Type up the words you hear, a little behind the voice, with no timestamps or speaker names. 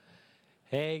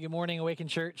Hey, good morning,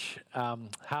 AwakenChurch.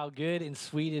 How good and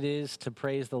sweet it is to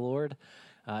praise the Lord,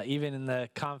 even in the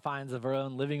confines of our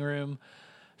own living room.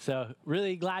 So,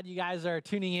 really glad you guys are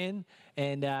tuning in.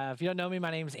 And if you don't know me,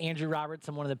 my name is Andrew Roberts.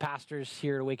 I'm one of the pastors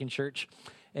here at AwakenChurch.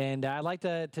 And I'd like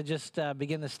to just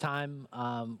begin this time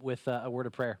with a word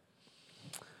of prayer.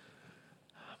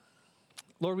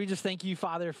 Lord, we just thank you,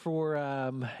 Father, for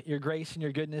your grace and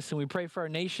your goodness. And we pray for our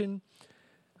nation.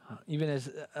 Even as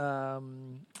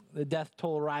the death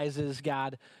toll rises,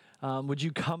 God, would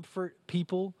you comfort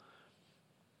people?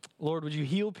 Lord, would you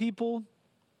heal people?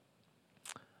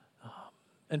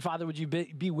 And Father, would you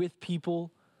be with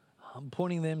people,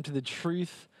 pointing them to the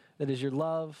truth that is your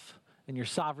love and your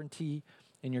sovereignty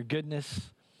and your goodness.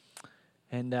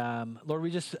 And Lord,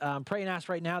 we just pray and ask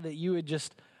right now that you would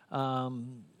just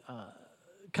come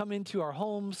into our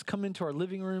homes, come into our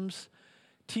living rooms,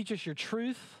 teach us your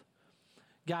truth.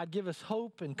 God, give us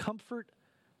hope and comfort.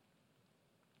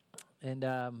 And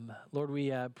Lord,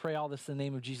 we pray all this in the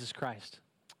name of Jesus Christ.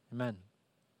 Amen.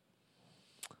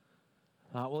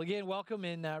 Well, again, welcome,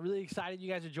 and really excited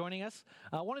you guys are joining us.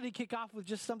 I wanted to kick off with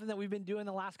just something that we've been doing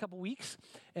the last couple weeks,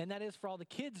 and that is for all the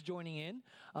kids joining in.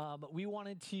 We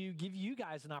wanted to give you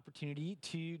guys an opportunity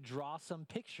to draw some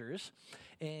pictures.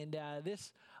 And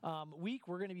this week,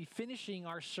 we're going to be finishing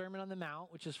our Sermon on the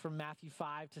Mount, which is from Matthew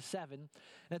 5 to 7.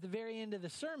 And at the very end of the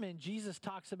sermon, Jesus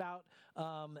talks about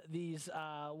these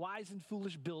wise and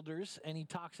foolish builders, and he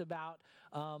talks about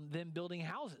them building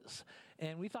houses.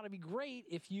 And we thought it'd be great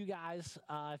if you guys,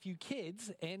 if you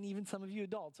kids, and even some of you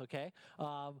adults, okay,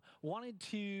 wanted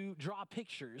to draw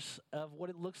pictures of what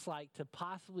it looks like to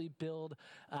possibly build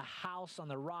a house on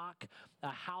the rock, a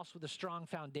house with a strong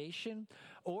foundation,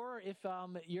 or if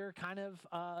you're kind of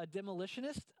a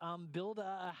demolitionist, build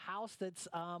a house that's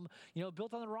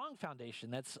built on the wrong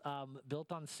foundation, that's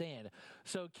built on sand.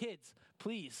 So kids,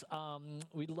 please,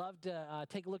 we'd love to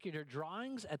take a look at your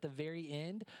drawings at the very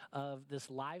end of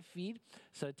this live feed.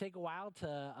 So take a while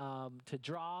to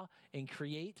draw and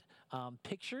create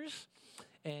pictures,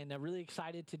 and I'm really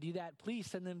excited to do that. Please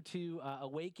send them to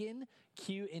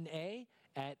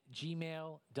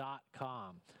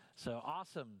awakenqa@gmail.com. So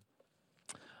awesome.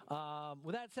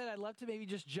 With that said, I'd love to maybe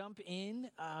just jump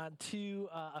in to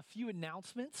a few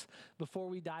announcements before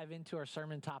we dive into our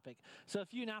sermon topic. So a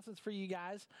few announcements for you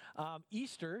guys.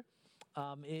 Easter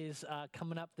is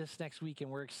coming up this next week,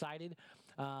 and we're excited.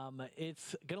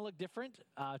 It's going to look different.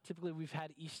 Typically, we've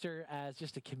had Easter as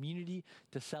just a community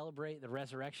to celebrate the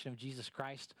resurrection of Jesus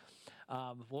Christ.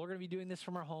 Well, we're going to be doing this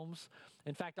from our homes.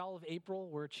 In fact, all of April,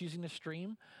 we're choosing to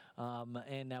stream.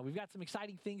 And we've got some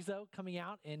exciting things, though, coming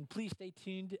out. And please stay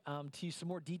tuned to some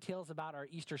more details about our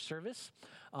Easter service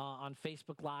on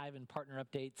Facebook Live and partner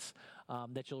updates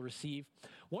that you'll receive.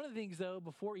 One of the things, though,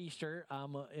 before Easter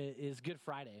is Good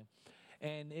Friday.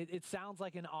 And it sounds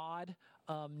like an odd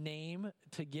name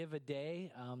to give a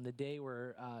day, the day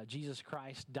where Jesus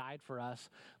Christ died for us.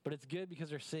 But it's good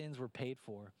because our sins were paid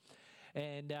for.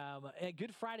 And at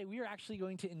Good Friday, we are actually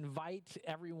going to invite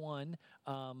everyone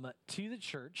to the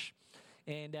church.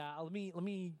 And let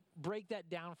me break that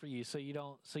down for you so you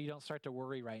don't start to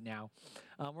worry right now.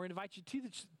 We're going to invite you to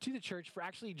the church for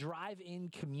actually drive-in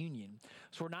communion.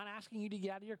 So we're not asking you to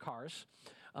get out of your cars.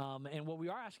 And what we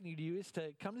are asking you to do is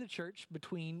to come to the church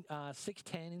between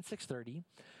 6:10 and 6:30.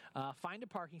 Find a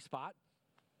parking spot.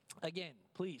 Again,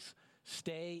 please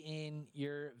stay in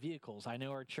your vehicles. I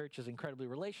know our church is incredibly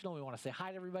relational. We want to say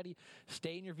hi to everybody.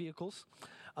 Stay in your vehicles.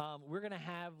 We're going to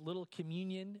have little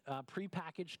communion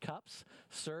prepackaged cups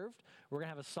served. We're going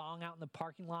to have a song out in the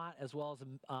parking lot, as well as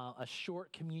a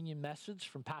short communion message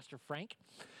from Pastor Frank.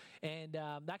 And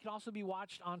that can also be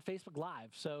watched on Facebook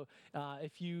Live. So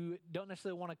if you don't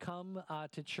necessarily want to come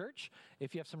to church,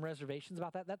 if you have some reservations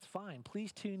about that, that's fine.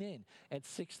 Please tune in at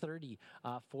 6:30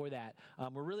 for that.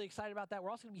 We're really excited about that. We're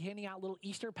also going to be handing out little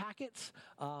Easter packets.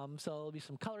 So there'll be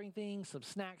some coloring things, some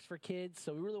snacks for kids.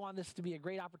 So we really want this to be a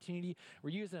great opportunity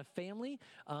where you as a family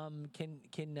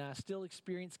can still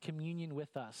experience communion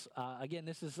with us. Again,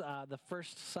 this is the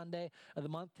first Sunday of the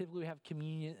month. Typically we have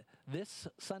communion this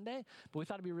Sunday, but we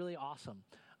thought it'd be really awesome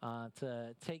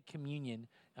to take communion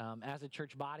as a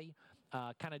church body,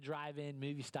 kind of drive-in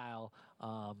movie style.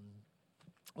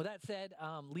 With that said,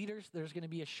 leaders, there's going to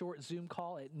be a short Zoom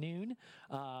call at noon.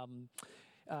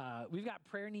 We've got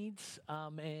prayer needs,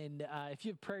 and if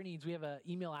you have prayer needs, we have an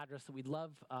email address that we'd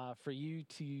love for you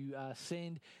to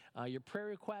send your prayer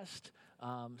request,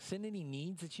 send any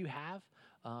needs that you have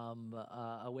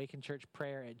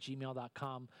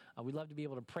awakenchurchprayer@gmail.com. We'd love to be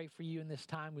able to pray for you in this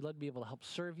time. We'd love to be able to help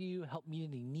serve you, help meet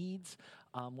any needs,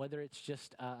 whether it's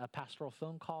just a pastoral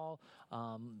phone call,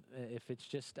 if it's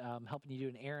just helping you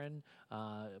do an errand,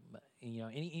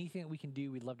 anything that we can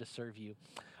do, we'd love to serve you.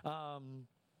 I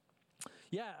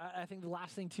think the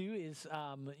last thing too is,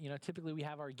 typically we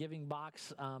have our giving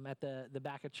box at the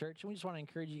back of church, and we just want to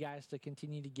encourage you guys to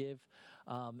continue to give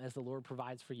as the Lord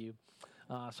provides for you.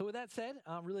 So with that said,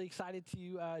 I'm really excited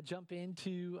to jump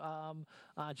into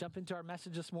our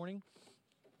message this morning.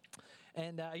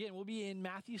 And again, we'll be in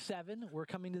Matthew 7. We're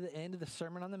coming to the end of the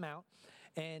Sermon on the Mount.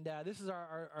 And this is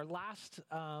our last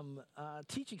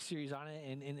teaching series on it,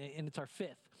 and it's our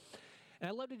fifth. And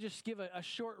I'd love to just give a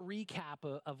short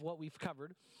recap of what we've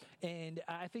covered. And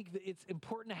I think that it's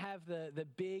important to have the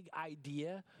big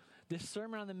idea. This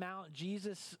Sermon on the Mount,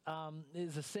 Jesus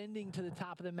is ascending to the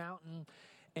top of the mountain,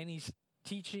 and he's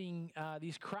teaching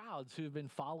these crowds who have been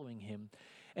following him.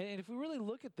 And if we really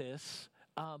look at this,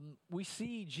 we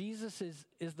see Jesus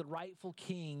is the rightful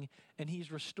king, and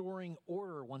he's restoring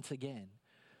order once again.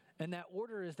 And that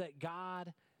order is that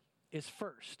God is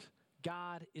first.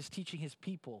 God is teaching his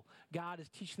people. God is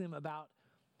teaching them about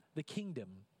the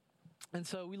kingdom. And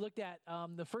so we looked at,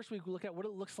 the first week we looked at what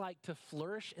it looks like to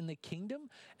flourish in the kingdom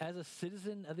as a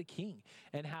citizen of the king,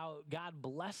 and how God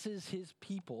blesses his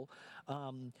people.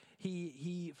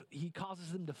 He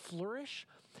causes them to flourish.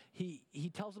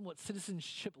 He tells them what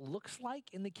citizenship looks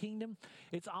like in the kingdom.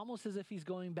 It's almost as if he's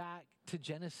going back to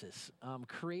Genesis,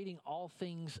 creating all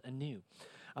things anew.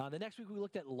 The next week we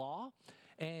looked at law.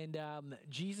 And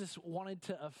Jesus wanted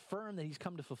to affirm that he's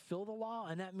come to fulfill the law,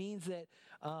 and that means that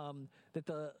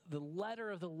the letter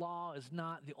of the law is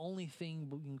not the only thing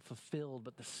being fulfilled,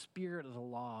 but the spirit of the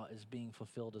law is being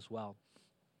fulfilled as well.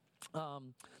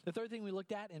 The third thing we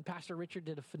looked at, and Pastor Richard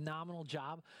did a phenomenal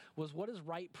job, was what does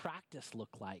right practice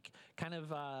look like? Kind of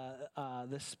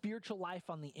the spiritual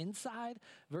life on the inside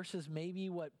versus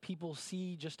maybe what people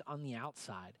see just on the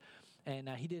outside. And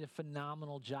he did a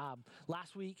phenomenal job.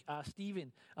 Last week,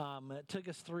 Stephen took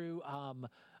us through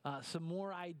some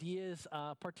more ideas,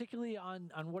 particularly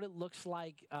on what it looks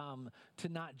like to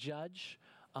not judge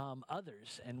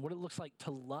others, and what it looks like to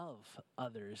love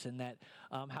others, and that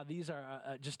how these are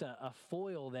just a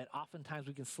foil that oftentimes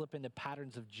we can slip into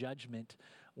patterns of judgment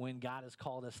when God has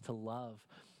called us to love.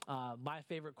 My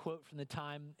favorite quote from the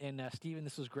time, and Stephen,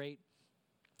 this was great.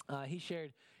 He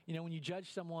shared, when you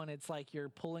judge someone, it's like you're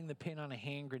pulling the pin on a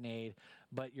hand grenade,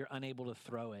 but you're unable to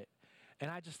throw it.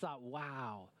 And I just thought,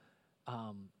 wow,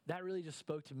 that really just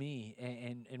spoke to me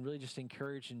and really just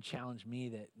encouraged and challenged me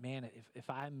that, man, if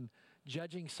I'm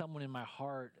judging someone in my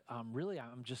heart, really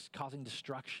I'm just causing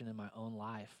destruction in my own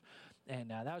life.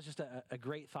 And that was just a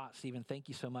great thought, Stephen. Thank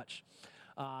you so much.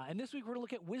 And this week we're going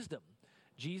to look at wisdom.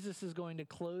 Jesus is going to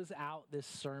close out this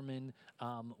sermon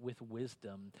with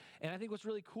wisdom. And I think what's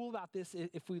really cool about this,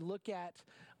 if we look at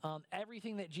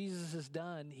everything that Jesus has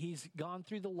done, he's gone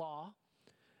through the law,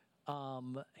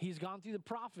 he's gone through the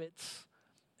prophets,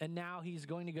 and now he's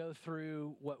going to go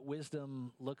through what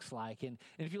wisdom looks like. And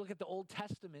if you look at the Old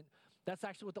Testament, that's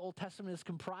actually what the Old Testament is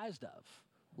comprised of: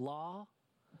 law,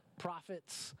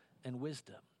 prophets, and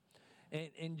wisdom.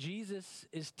 And Jesus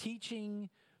is teaching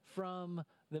from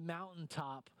the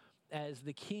mountaintop as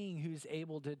the king who's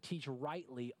able to teach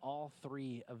rightly all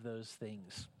three of those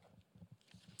things.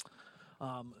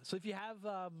 So if you have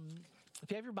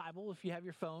your Bible, if you have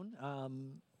your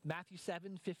phone, Matthew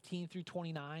 7, 15 through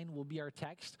 29 will be our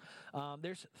text.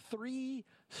 There's three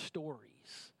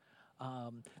stories.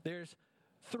 There's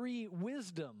three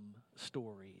wisdom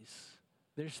stories.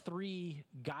 There's three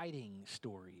guiding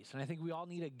stories. And I think we all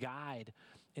need a guide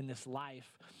in this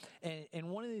life. And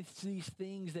one of these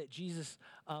things that Jesus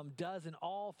does in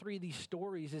all three of these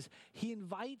stories is he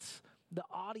invites the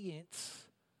audience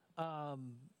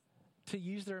to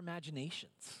use their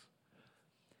imaginations.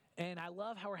 And I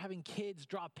love how we're having kids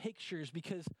draw pictures,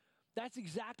 because that's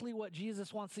exactly what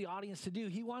Jesus wants the audience to do.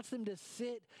 He wants them to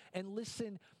sit and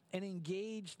listen and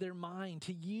engage their mind,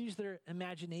 to use their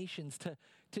imaginations, to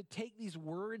take these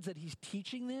words that he's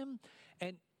teaching them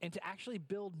and to actually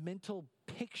build mental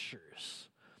pictures.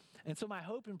 And so my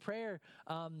hope and prayer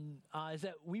is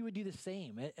that we would do the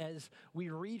same as we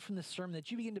read from the sermon,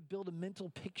 that you begin to build a mental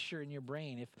picture in your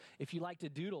brain. If you like to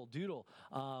doodle,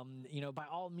 by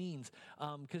all means,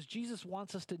 because Jesus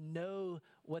wants us to know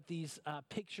what these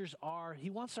pictures are.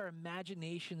 He wants our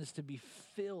imaginations to be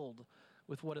filled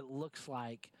with what it looks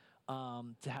like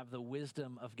to have the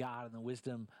wisdom of God and the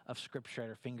wisdom of Scripture at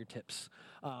our fingertips.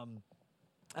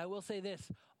 I will say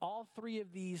this: all three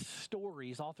of these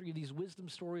stories, all three of these wisdom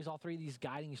stories, all three of these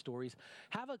guiding stories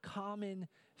have a common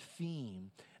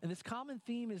theme. And this common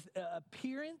theme is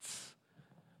appearance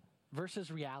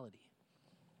versus reality.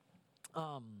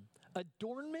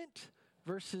 Adornment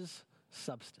versus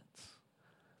substance.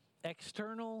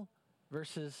 External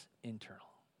versus internal.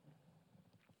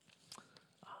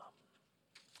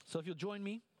 So if you'll join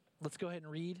me, let's go ahead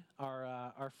and read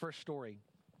our first story.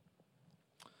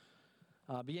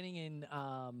 Beginning in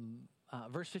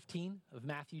verse 15 of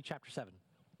Matthew chapter 7.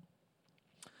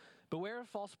 Beware of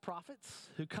false prophets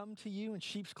who come to you in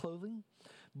sheep's clothing,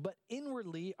 but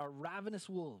inwardly are ravenous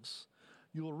wolves.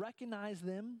 You will recognize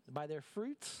them by their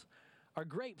fruits. Are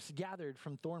grapes gathered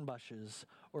from thorn bushes,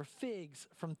 or figs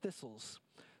from thistles?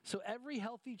 So every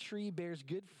healthy tree bears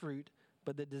good fruit,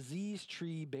 but the diseased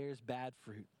tree bears bad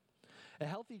fruit. A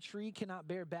healthy tree cannot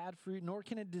bear bad fruit, nor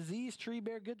can a diseased tree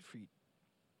bear good fruit.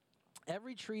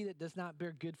 Every tree that does not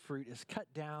bear good fruit is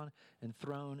cut down and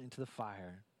thrown into the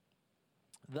fire.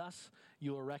 Thus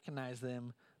you will recognize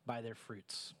them by their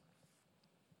fruits.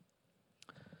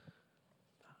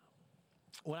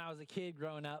 When I was a kid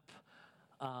growing up,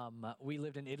 we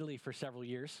lived in Italy for several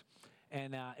years,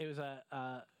 and it was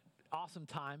a awesome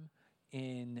time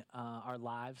in our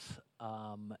lives.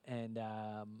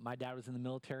 My dad was in the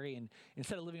military, and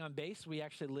instead of living on base, we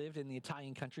actually lived in the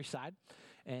Italian countryside.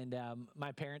 And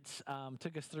my parents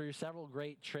took us through several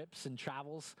great trips and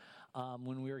travels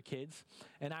when we were kids.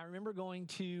 And I remember going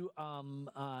to,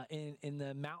 in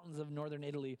the mountains of northern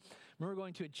Italy, I remember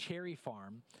going to a cherry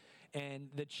farm. And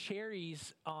the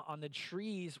cherries on the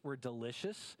trees were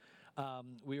delicious.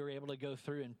 We were able to go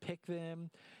through and pick them.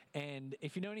 And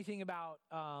if you know anything about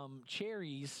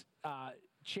cherries,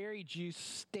 cherry juice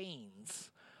stains.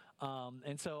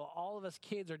 And so all of us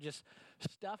kids are just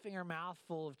stuffing our mouth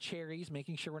full of cherries,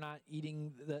 making sure we're not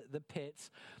eating the pits.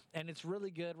 And it's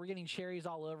really good. We're getting cherries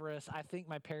all over us. I think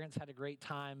my parents had a great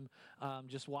time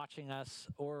just watching us,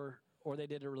 or they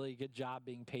did a really good job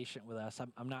being patient with us.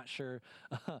 I'm not sure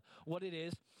what it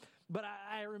is. But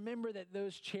I remember that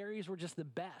those cherries were just the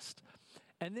best.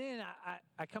 And then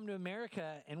I come to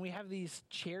America, and we have these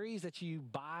cherries that you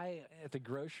buy at the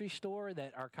grocery store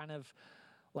that are kind of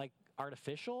like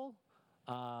artificial.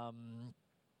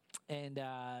 And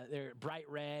they're bright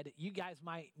red. You guys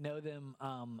might know them.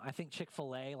 I think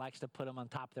Chick-fil-A likes to put them on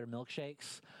top of their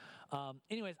milkshakes.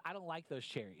 Anyways, I don't like those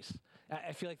cherries.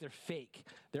 I feel like they're fake.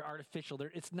 They're artificial.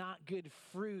 It's not good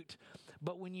fruit.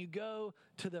 But when you go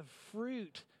to the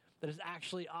fruit that is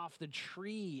actually off the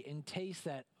tree and taste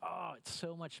that, oh, it's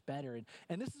so much better.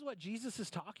 And this is what Jesus is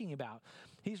talking about.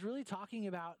 He's really talking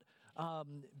about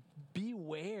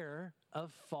beware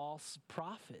of false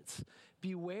prophets.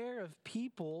 Beware of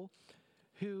people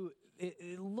who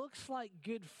it looks like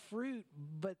good fruit,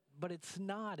 but it's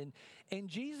not. And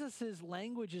Jesus'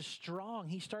 language is strong.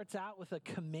 He starts out with a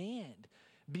command.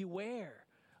 Beware.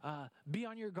 Be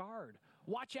on your guard.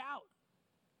 Watch out.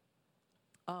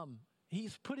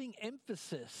 He's putting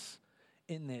emphasis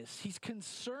in this. He's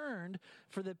concerned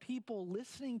for the people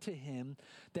listening to him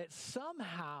that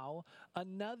somehow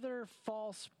another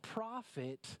false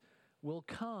prophet will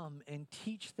come and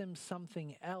teach them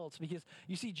something else. Because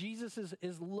you see, Jesus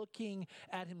is looking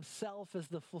at himself as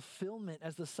the fulfillment,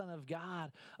 as the Son of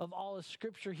God of all of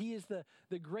Scripture. He is the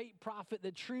great prophet,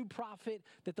 the true prophet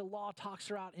that the law talks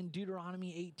about in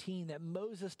Deuteronomy 18, that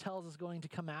Moses tells is going to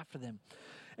come after them.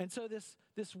 And so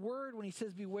this word, when he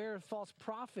says beware of false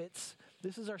prophets,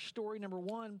 this is our story number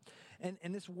one.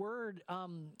 And this word,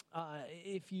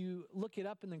 if you look it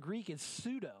up in the Greek, is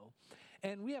pseudo.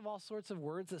 And we have all sorts of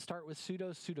words that start with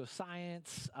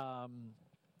pseudoscience,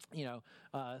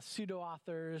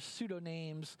 pseudo-authors,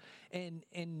 pseudonames, and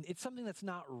it's something that's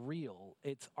not real.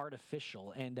 It's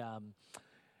artificial. And,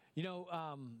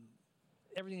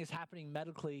 everything that's happening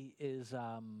medically is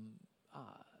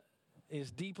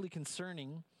deeply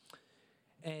concerning.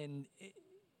 And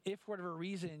if for whatever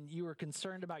reason you were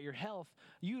concerned about your health,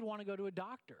 you would want to go to a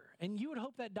doctor. And you would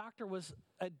hope that doctor was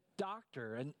a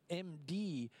doctor, an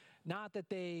MD, not that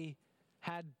they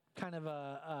had kind of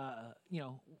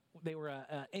they were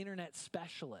an internet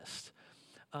specialist.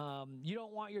 You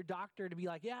don't want your doctor to be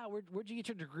like, yeah, where'd you get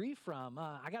your degree from?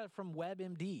 I got it from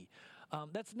WebMD.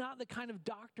 That's not the kind of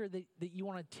doctor that you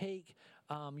want to take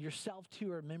yourself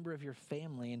to, or a member of your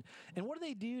family. And what do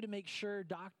they do to make sure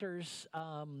doctors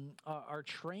are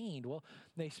trained? Well,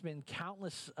 they spend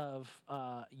countless of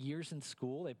years in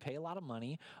school. They pay a lot of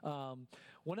money.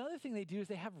 One other thing they do is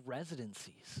they have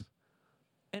residencies.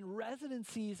 And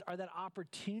residencies are that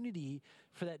opportunity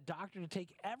for that doctor to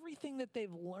take everything that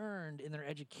they've learned in their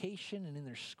education and in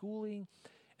their schooling,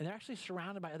 and they're actually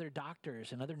surrounded by other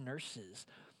doctors and other nurses.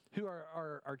 who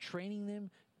are training them,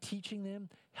 teaching them,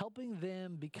 helping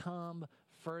them become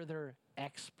further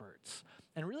experts.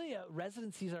 And really,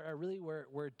 residencies are really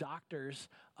where doctors,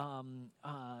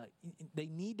 they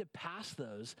need to pass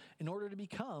those in order to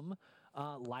become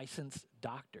licensed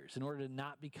doctors, in order to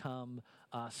not become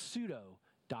pseudo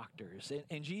doctors.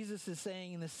 And Jesus is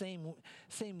saying in the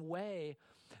same way,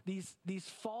 these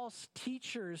false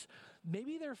teachers,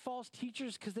 maybe they're false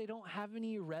teachers because they don't have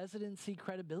any residency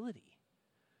credibility.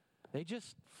 They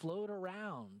just float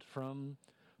around from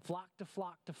flock to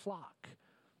flock to flock.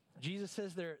 Jesus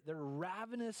says they're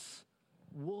ravenous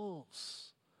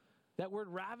wolves. That word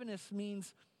ravenous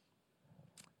means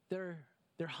they're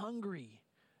hungry,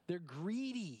 they're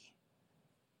greedy.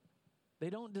 They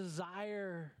don't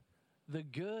desire the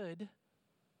good.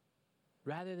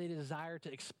 Rather, they desire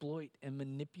to exploit and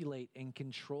manipulate and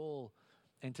control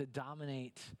and to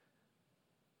dominate.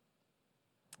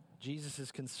 Jesus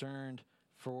is concerned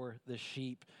for the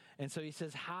sheep. And so he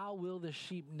says, how will the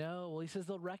sheep know? Well, he says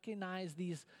they'll recognize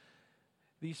these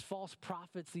false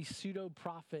prophets, these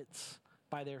pseudo-prophets,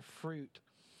 by their fruit.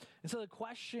 And so the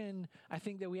question I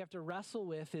think that we have to wrestle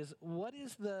with is, what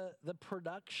is the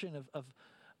production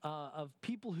of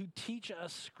people who teach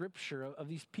us Scripture, of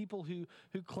these people who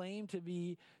claim to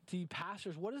be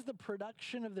pastors? What is the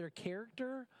production of their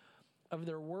character, of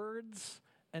their words,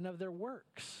 and of their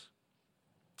works?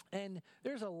 And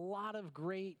there's a lot of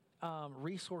great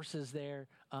resources there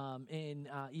in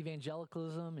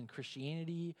evangelicalism and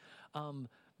Christianity.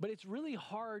 But it's really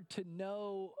hard to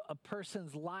know a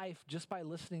person's life just by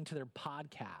listening to their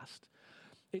podcast.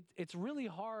 It's really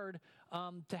hard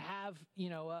to have,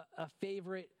 a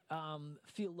favorite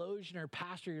theologian or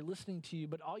pastor you're listening to,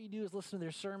 but all you do is listen to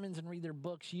their sermons and read their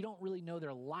books. You don't really know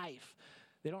their life.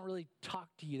 They don't really talk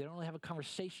to you. They don't really have a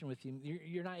conversation with you.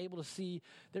 You're not able to see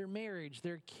their marriage,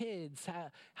 their kids,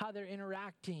 how they're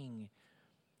interacting.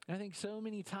 And I think so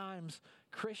many times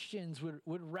Christians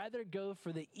would rather go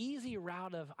for the easy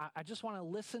route of, I just want to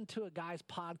listen to a guy's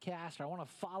podcast, or I want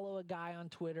to follow a guy on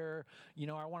Twitter,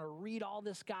 I want to read all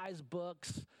this guy's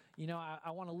books, I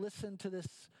want to listen to this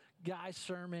guy's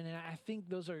sermon, and I think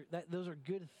those are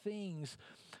good things.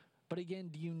 But again,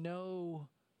 do you know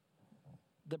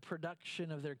the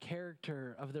production of their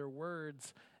character, of their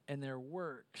words, and their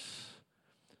works?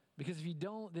 Because if you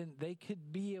don't, then they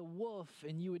could be a wolf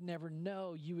and you would never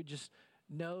know. You would just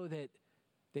know that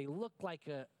they look like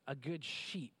a good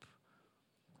sheep.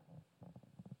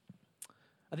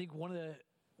 I think one of the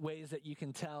ways that you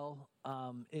can tell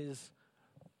is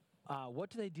what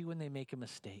do they do when they make a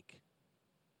mistake?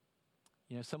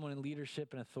 Someone in leadership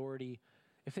and authority,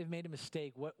 if they've made a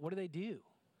mistake, what do they do?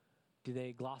 Do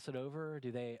they gloss it over?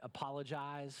 Do they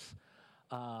apologize?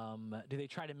 Do they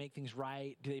try to make things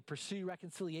right? Do they pursue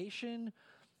reconciliation?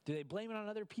 Do they blame it on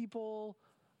other people?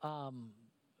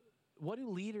 What do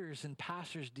leaders and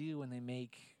pastors do when they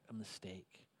make a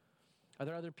mistake? Are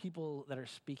there other people that are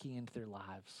speaking into their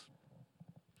lives?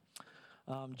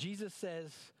 Jesus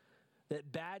says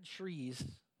that bad trees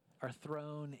are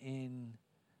thrown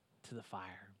into the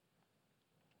fire.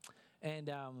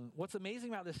 And what's amazing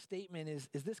about this statement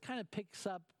is this kind of picks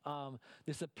up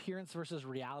this appearance versus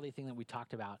reality thing that we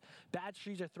talked about. Bad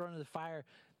trees are thrown into the fire.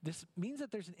 This means that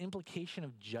there's an implication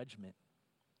of judgment.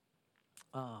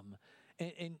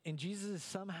 And Jesus is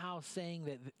somehow saying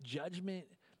that judgment,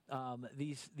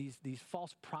 these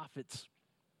false prophets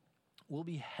will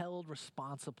be held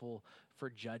responsible for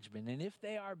judgment. And if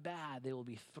they are bad, they will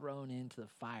be thrown into the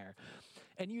fire.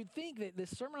 And you'd think that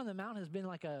this Sermon on the Mount has been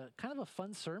like a kind of a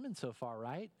fun sermon so far,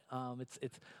 right?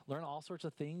 It's learn all sorts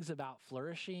of things about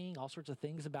flourishing, all sorts of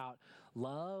things about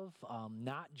love,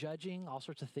 not judging, all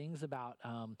sorts of things about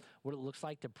what it looks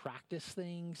like to practice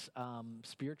things,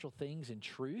 spiritual things in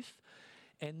truth.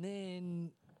 And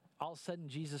then all of a sudden,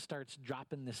 Jesus starts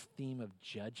dropping this theme of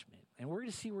judgment. And we're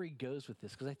going to see where he goes with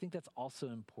this, because I think that's also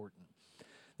important.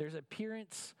 There's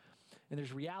appearance, and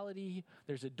there's reality,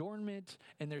 there's adornment,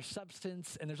 and there's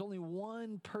substance, and there's only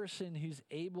one person who's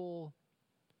able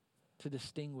to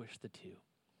distinguish the two,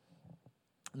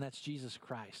 and that's Jesus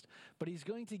Christ. But he's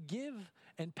going to give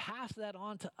and pass that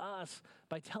on to us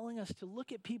by telling us to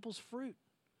look at people's fruit,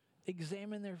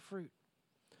 examine their fruit.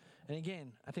 And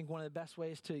again, I think one of the best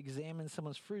ways to examine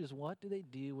someone's fruit is, what do they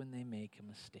do when they make a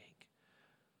mistake?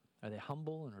 Are they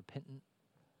humble and repentant?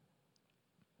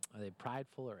 Are they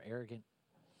prideful or arrogant?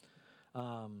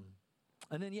 And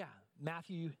then,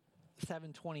 Matthew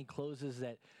 7:20 closes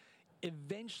that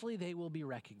eventually they will be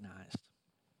recognized.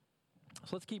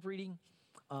 So let's keep reading.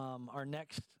 Our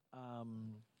next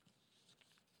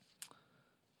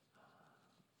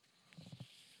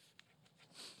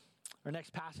Our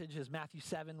next passage is Matthew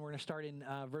 7. We're going to start in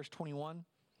verse 21.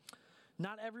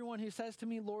 Not everyone who says to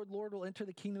me, Lord, Lord, will enter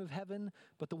the kingdom of heaven,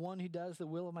 but the one who does the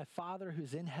will of my Father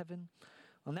who's in heaven.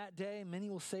 On that day, many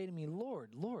will say to me,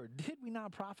 Lord, Lord, did we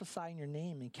not prophesy in your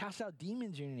name and cast out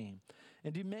demons in your name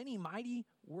and do many mighty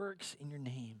works in your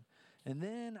name? And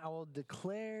then I will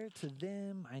declare to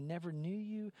them, I never knew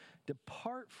you.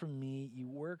 Depart from me, you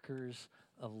workers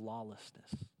of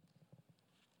lawlessness.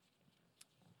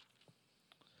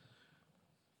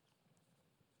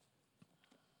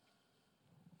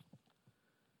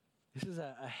 This is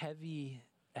a heavy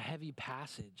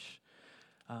passage.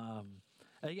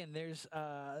 Again, there's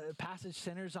a passage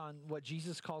centers on what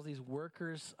Jesus calls these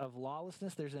workers of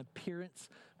lawlessness. There's an appearance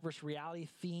versus reality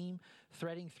theme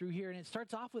threading through here, and it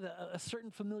starts off with a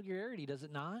certain familiarity, does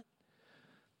it not?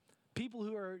 People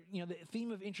who are, the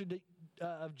theme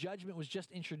of judgment was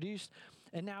just introduced,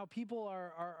 and now people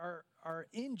are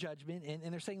in judgment,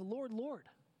 and they're saying, Lord, Lord.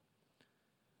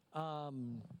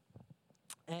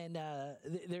 And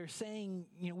they're saying,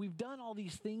 we've done all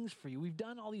these things for you. We've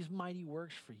done all these mighty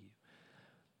works for you.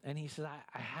 And he says,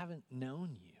 I haven't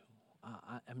known you.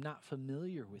 I'm not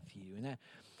familiar with you.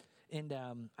 And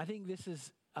I think this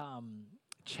is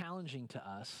challenging to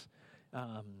us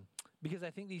because I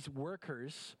think these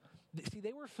workers,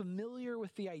 they were familiar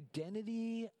with the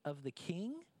identity of the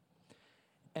king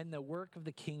and the work of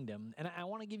the kingdom. And I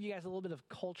want to give you guys a little bit of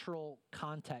cultural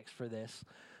context for this.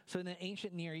 So in the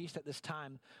ancient Near East at this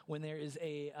time, when there is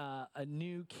a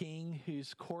new king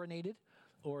who's coronated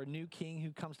or a new king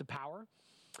who comes to power,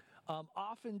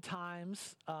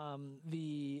 oftentimes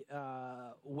the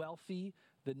wealthy,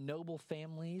 the noble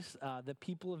families, the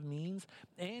people of means,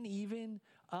 and even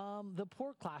the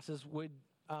poor classes would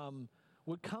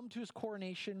come to his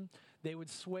coronation. They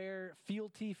would swear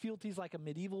fealty. Fealty is like a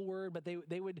medieval word, but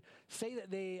they would say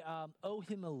that they owe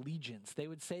him allegiance. They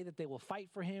would say that they will fight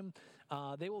for him.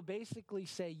 They will basically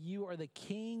say, you are the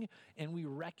king, and we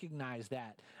recognize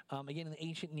that. Again, in the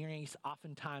ancient Near East,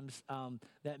 oftentimes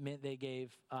that meant they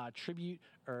gave tribute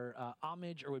or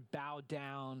homage or would bow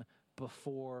down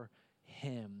before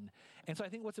him. And so I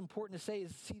think what's important to say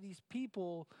is, see, these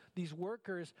people, these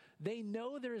workers, they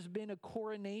know there has been a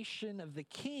coronation of the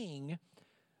king,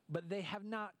 but they have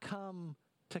not come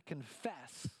to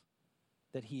confess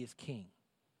that he is king.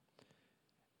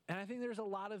 And I think there's a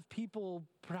lot of people,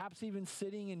 perhaps even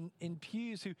sitting in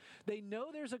pews, who they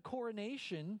know there's a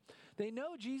coronation. They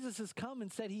know Jesus has come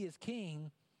and said he is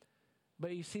king,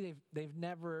 but you see, they've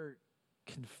never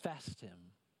confessed him.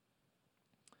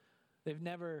 They've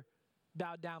never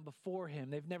bowed down before him.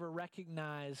 They've never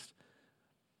recognized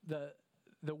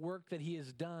the work that he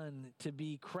has done to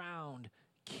be crowned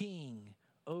king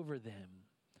over them.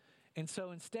 And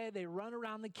so instead, they run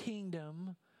around the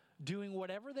kingdom doing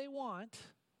whatever they want,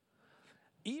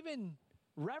 even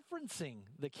referencing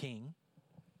the king,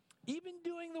 even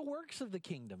doing the works of the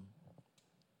kingdom.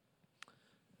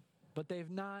 But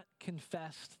they've not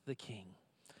confessed the king.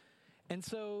 And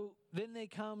so then they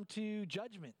come to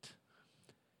judgment.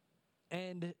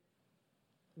 And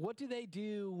what do they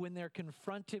do when they're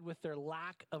confronted with their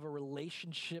lack of a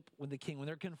relationship with the king? When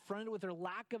they're confronted with their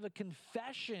lack of a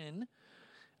confession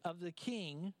of the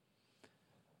king,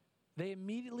 they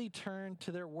immediately turn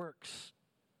to their works.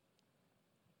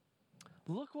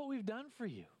 Look what we've done for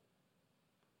you.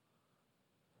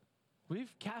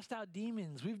 We've cast out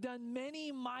demons. We've done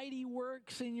many mighty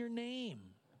works in your name.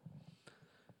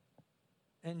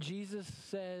 And Jesus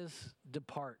says,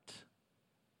 depart,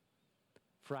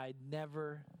 for I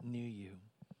never knew you.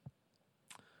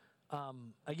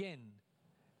 Again,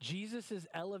 Jesus is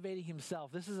elevating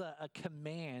himself. This is a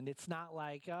command. It's not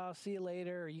like, oh, see you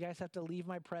later, or you guys have to leave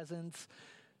my presence.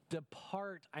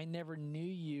 Depart, I never knew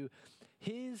you.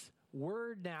 His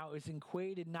word now is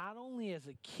equated not only as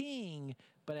a king,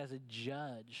 but as a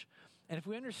judge. And if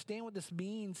we understand what this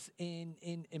means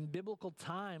in biblical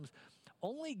times,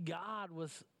 only God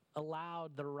was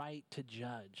allowed the right to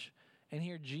judge. And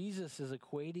here Jesus is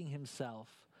equating himself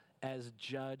as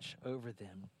judge over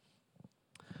them.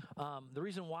 The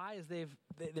reason why is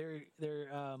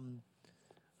they're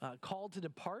called to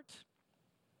depart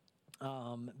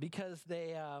because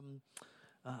they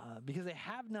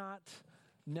have not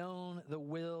known the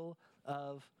will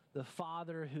of the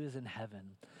Father who is in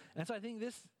heaven. And so I think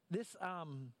this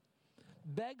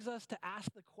begs us to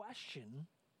ask the question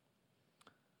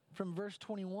from verse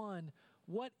 21,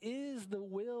 what is the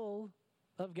will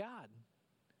of God?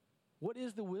 What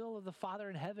is the will of the Father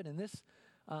in heaven? And this,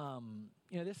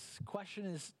 this question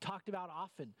is talked about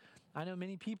often. I know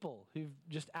many people who've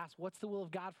just asked, what's the will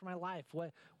of God for my life?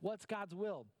 What's God's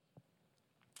will?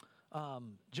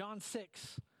 John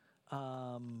 6,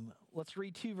 Let's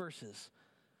read 2 verses.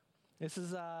 This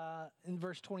is in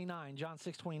verse 29, John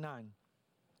 6:29.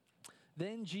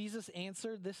 Then Jesus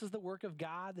answered, "This is the work of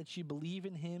God, that you believe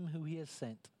in him who he has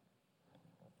sent."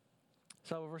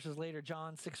 Several verses later,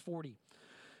 John 6:40.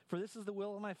 "For this is the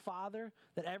will of my Father,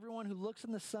 that everyone who looks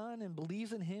in the Son and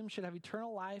believes in him should have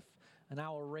eternal life, and I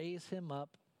will raise him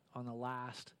up on the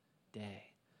last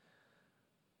day."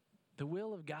 The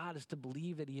will of God is to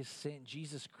believe that he has sent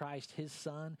Jesus Christ, his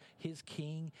Son, his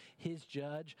King, his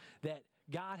Judge, that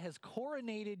God has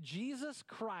coronated Jesus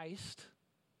Christ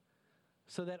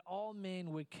so that all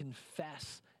men would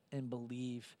confess and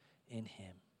believe in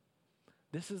him.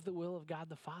 This is the will of God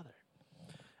the Father.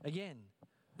 Again,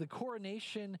 the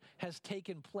coronation has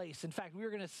taken place. In fact, we are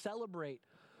going to celebrate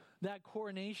that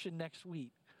coronation next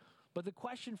week. But the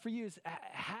question for you is,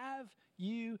 have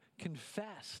you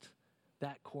confessed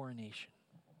that coronation?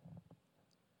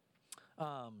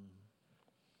 I'll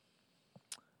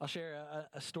share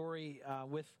a story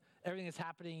with everything that's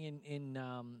happening in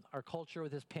our culture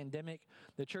with this pandemic.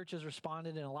 The church has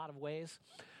responded in a lot of ways.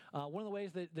 One of the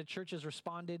ways that the church has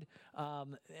responded,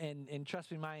 and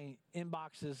trust me, my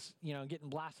inbox is getting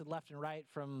blasted left and right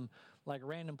from like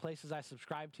random places I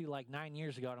subscribed to like 9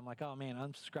 years ago, and I'm like, oh man,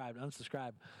 unsubscribe.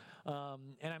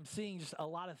 And I'm seeing just a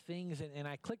lot of things, and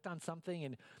I clicked on something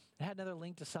and it had another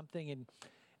link to something,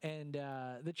 and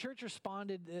the church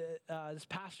responded. This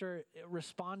pastor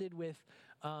responded with,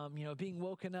 being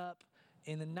woken up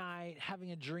in the night,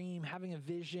 having a dream, having a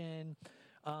vision,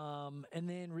 and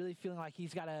then really feeling like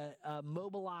he's got to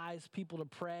mobilize people to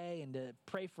pray and to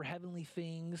pray for heavenly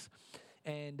things,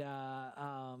 and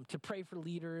to pray for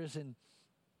leaders, and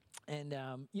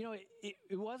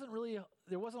it wasn't really,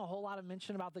 there wasn't a whole lot of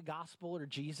mention about the gospel or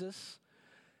Jesus.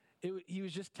 He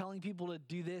was just telling people to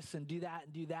do this and do that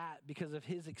and do that because of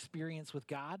his experience with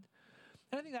God.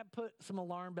 And I think that put some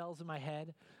alarm bells in my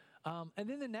head. And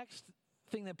then the next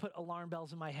thing that put alarm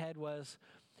bells in my head was,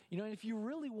 if you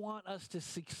really want us to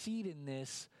succeed in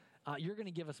this, you're going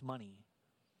to give us money.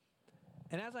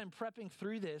 And as I'm prepping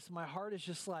through this, my heart is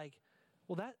just like,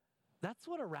 well, that's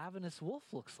what a ravenous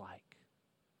wolf looks like.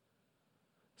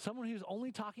 Someone who's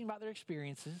only talking about their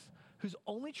experiences, who's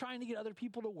only trying to get other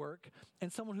people to work,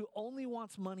 and someone who only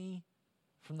wants money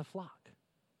from the flock.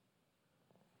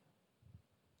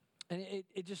 And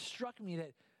it just struck me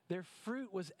that their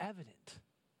fruit was evident.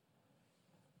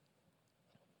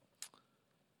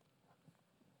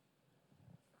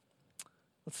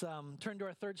 Let's turn to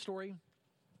our third story.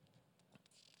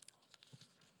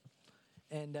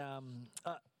 And a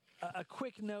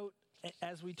quick note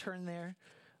as we turn there.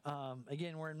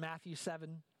 Again, we're in Matthew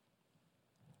 7.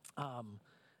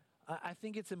 I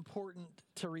think it's important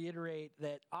to reiterate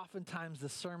that oftentimes the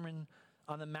Sermon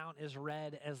on the Mount is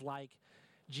read as like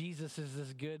Jesus is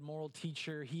this good moral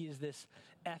teacher. He is this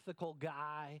ethical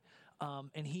guy,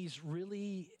 and he's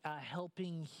really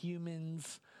helping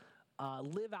humans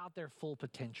live out their full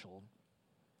potential.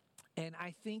 And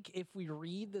I think if we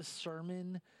read the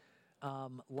sermon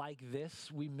like this,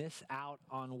 we miss out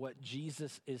on what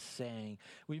Jesus is saying.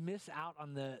 We miss out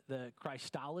on the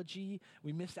Christology.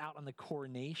 We miss out on the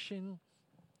coronation.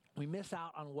 We miss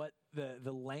out on what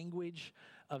the language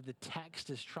of the text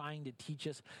is trying to teach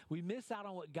us. We miss out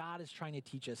on what God is trying to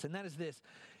teach us. And that is this.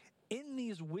 In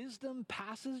these wisdom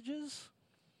passages,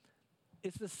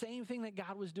 it's the same thing that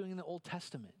God was doing in the Old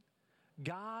Testament.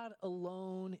 God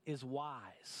alone is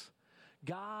wise.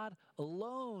 God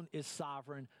alone is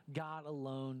sovereign. God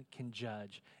alone can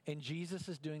judge. And Jesus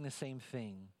is doing the same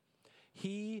thing.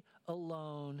 He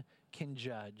alone can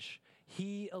judge.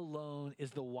 He alone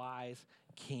is the wise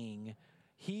king.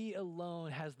 He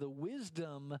alone has the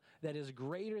wisdom that is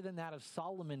greater than that of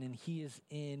Solomon, and he is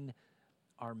in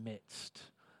our midst.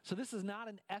 So this is not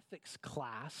an ethics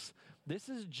class. This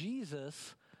is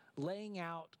Jesus laying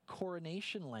out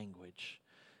coronation language.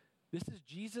 This is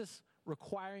Jesus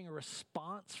requiring a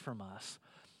response from us.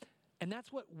 And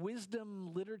that's what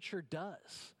wisdom literature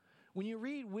does. When you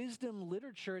read wisdom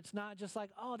literature, it's not just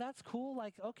like, oh, that's cool.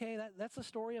 Like, okay, that's the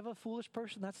story of a foolish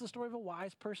person. That's the story of a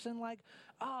wise person. Like,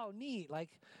 oh, neat. Like,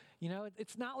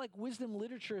 it's not like wisdom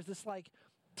literature is this like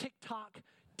tick-tock,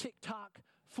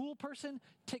 fool person,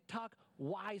 tick-tock,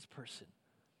 wise person.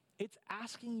 It's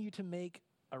asking you to make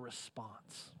a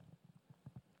response.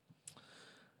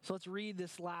 So let's read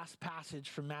this last passage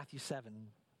from Matthew 7.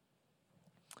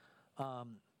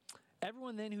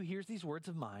 Everyone then who hears these words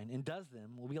of mine and does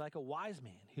them will be like a wise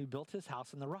man who built his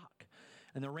house on the rock.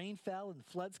 And the rain fell, and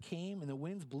floods came, and the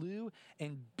winds blew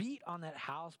and beat on that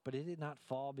house, but it did not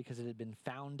fall because it had been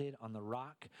founded on the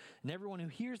rock. And everyone who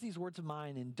hears these words of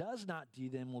mine and does not do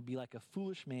them will be like a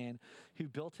foolish man who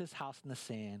built his house in the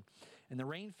sand. And the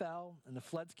rain fell, and the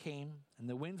floods came, and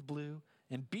the winds blew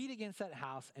and beat against that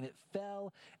house, and it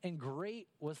fell, and great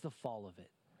was the fall of it.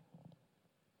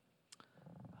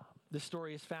 This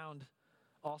story is found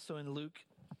also in Luke.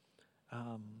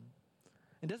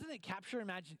 And doesn't it capture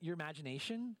your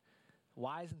imagination?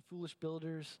 Wise and foolish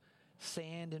builders,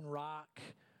 sand and rock,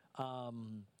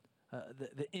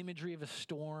 the imagery of a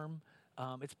storm.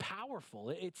 It's powerful.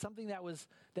 It's something that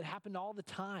happened all the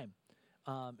time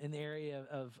in the area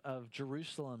of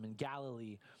Jerusalem and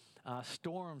Galilee.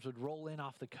 Storms would roll in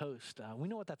off the coast. We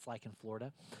know what that's like in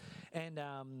Florida. And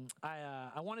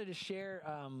I wanted to share,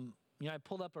 I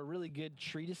pulled up a really good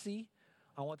treatise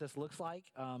on what this looks like.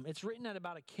 It's written at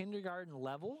about a kindergarten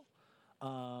level,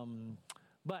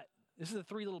 but this is the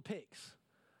Three Little Pigs.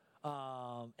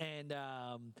 I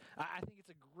think it's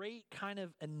a great kind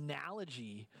of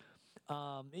analogy.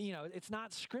 It's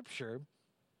not scripture,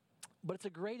 but it's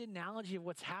a great analogy of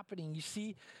what's happening. You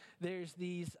see, there's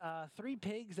these three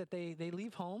pigs that they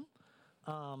leave home,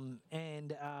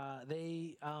 and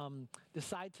they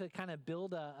decide to kind of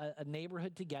build a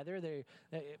neighborhood together.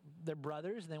 They're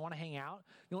brothers, and they want to hang out.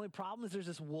 The only problem is there's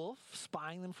this wolf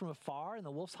spying them from afar, and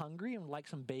the wolf's hungry and would like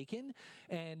some bacon.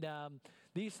 And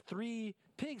these three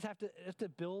pigs have to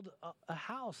build a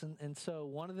house. And so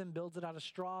one of them builds it out of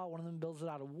straw, one of them builds it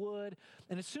out of wood.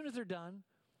 And as soon as they're done,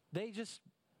 they just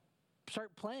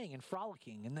start playing and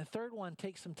frolicking. And the third one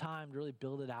takes some time to really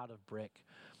build it out of brick.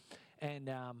 And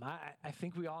I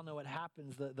think we all know what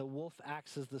happens. The wolf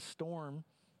acts as the storm,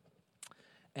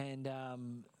 and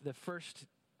the first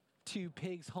two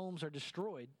pigs' homes are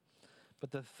destroyed,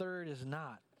 but the third is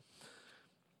not.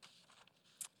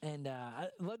 And I'd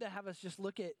love to have us just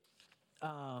look at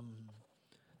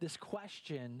this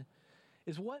question,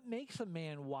 is what makes a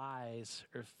man wise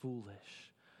or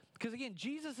foolish? Because again,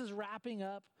 Jesus is wrapping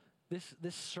up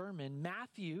this sermon.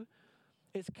 Matthew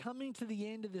is coming to the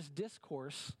end of this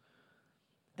discourse.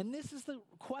 And this is the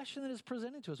question that is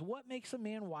presented to us. What makes a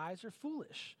man wise or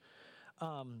foolish?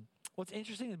 What's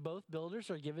interesting is both builders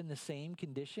are given the same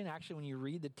condition. Actually, when you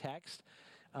read the text,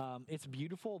 it's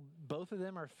beautiful. Both of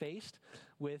them are faced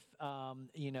with,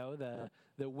 the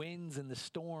winds and the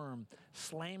storm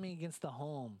slamming against the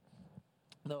home,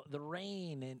 the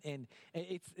rain, and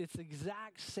it's the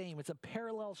exact same. It's a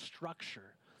parallel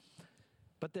structure,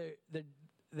 but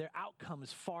their outcome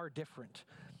is far different.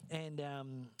 And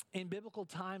in biblical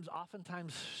times,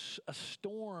 oftentimes a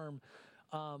storm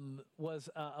was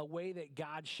a way that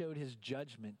God showed his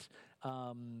judgment.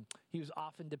 He was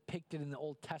often depicted in the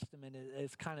Old Testament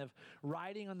as kind of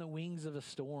riding on the wings of a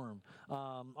storm,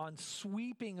 on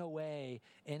sweeping away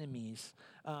enemies.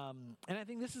 And I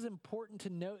think this is important to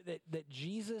note that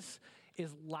Jesus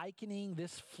is likening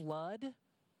this flood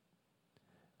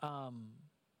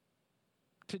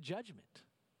to judgment.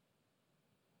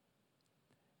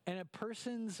 And a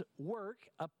person's work,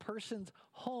 a person's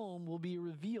home will be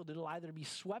revealed. It'll either be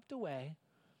swept away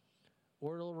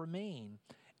or it'll remain.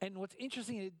 And what's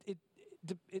interesting,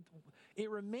 it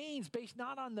remains based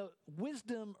not on the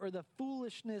wisdom or the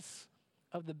foolishness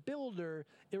of the builder.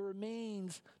 It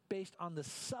remains based on the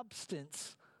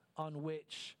substance on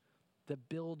which the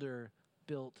builder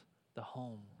built the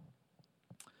home.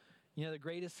 You know, the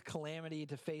greatest calamity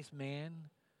to face man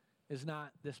is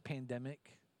not this pandemic.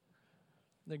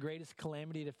 The greatest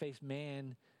calamity to face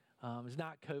man is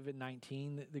not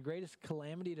COVID-19. The greatest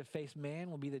calamity to face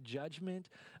man will be the judgment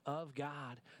of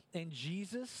God. And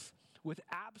Jesus, with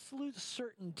absolute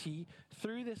certainty,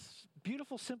 through this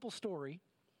beautiful, simple story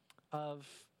of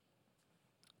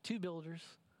two builders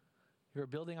who are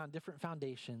building on different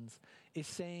foundations, is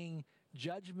saying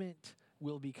judgment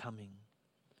will be coming.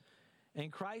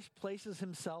 And Christ places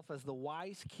himself as the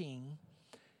wise king,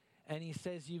 and he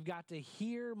says, you've got to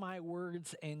hear my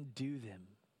words and do them.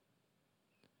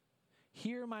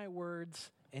 Hear my words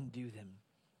and do them.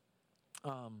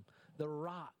 The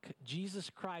rock, Jesus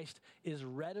Christ, is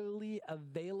readily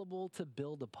available to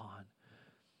build upon.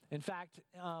 In fact,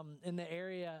 in the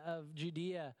area of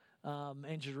Judea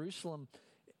and Jerusalem,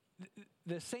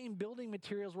 the same building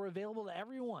materials were available to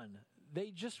everyone.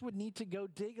 They just would need to go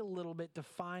dig a little bit to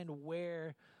find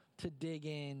where to dig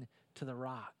in to the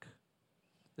rock.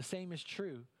 The same is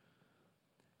true.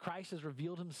 Christ has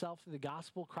revealed himself through the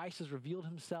gospel. Christ has revealed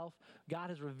himself. God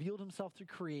has revealed himself through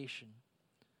creation.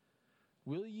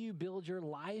 Will you build your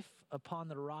life upon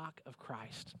the rock of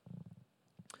Christ?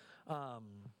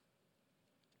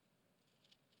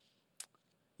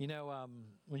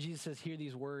 When Jesus says, hear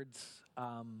these words,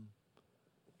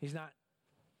 he's not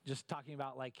just talking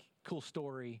about like cool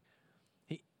story.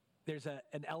 There's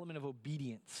an element of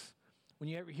obedience. When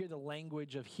you ever hear the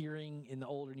language of hearing in the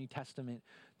Old or New Testament,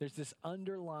 there's this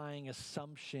underlying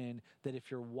assumption that if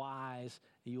you're wise,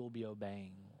 you will be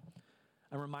obeying.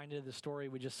 I'm reminded of the story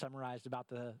we just summarized about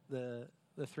the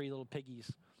three little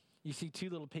piggies. You see two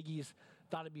little piggies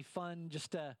thought it'd be fun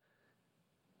just to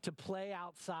play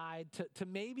outside, to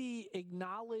maybe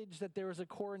acknowledge that there was a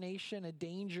coronation, a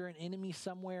danger, an enemy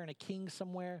somewhere, and a king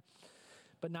somewhere,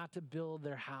 but not to build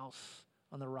their house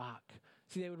on the rock.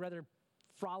 See, they would rather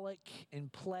frolic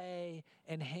and play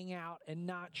and hang out and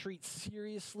not treat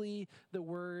seriously the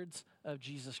words of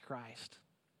Jesus Christ.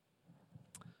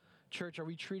 Church, are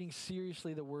we treating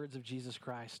seriously the words of Jesus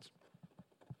Christ?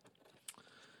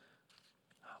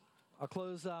 I'll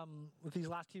close with these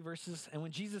last two verses. And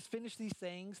when Jesus finished these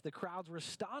sayings, the crowds were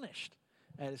astonished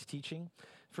at his teaching,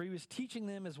 for he was teaching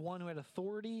them as one who had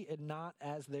authority and not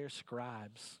as their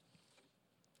scribes.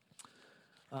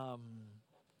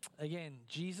 Again,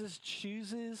 Jesus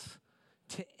chooses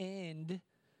to end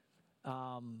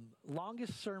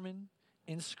longest sermon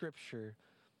in Scripture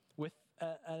with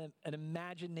an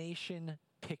imagination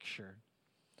picture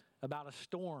about a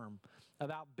storm,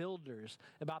 about builders,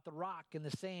 about the rock and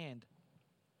the sand.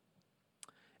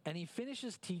 And he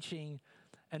finishes teaching,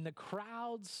 and the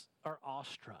crowds are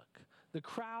awestruck. The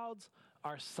crowds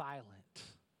are silent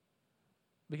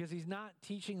because he's not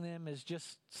teaching them as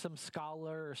just some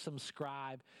scholar or some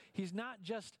scribe. He's not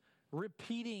just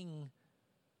repeating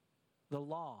the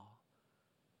law.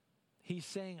 He's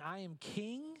saying, I am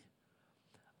king,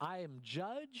 I am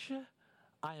judge,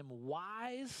 I am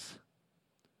wise.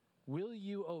 Will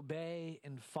you obey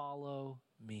and follow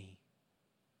me?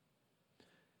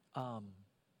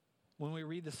 When we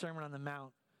read the Sermon on the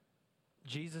Mount,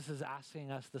 Jesus is asking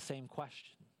us the same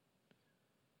question.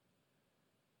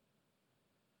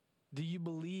 Do you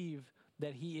believe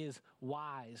that he is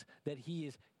wise, that he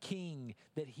is king,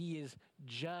 that he is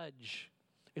judge?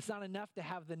 It's not enough to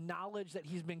have the knowledge that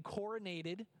he's been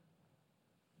coronated,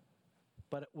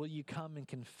 but will you come and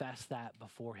confess that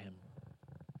before him?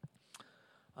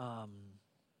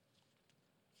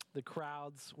 The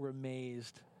crowds were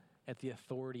amazed at the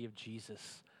authority of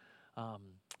Jesus.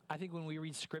 I think when we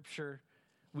read Scripture,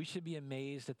 we should be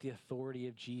amazed at the authority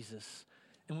of Jesus.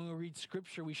 And when we read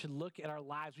Scripture, we should look at our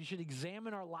lives. We should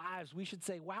examine our lives. We should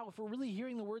say, wow, if we're really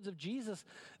hearing the words of Jesus,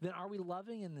 then are we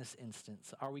loving in this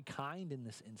instance? Are we kind in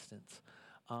this instance?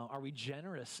 Are we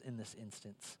generous in this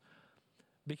instance?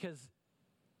 Because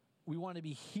we want to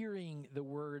be hearing the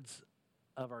words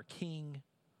of our King,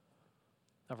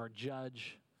 of our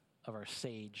judge, of our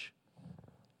sage,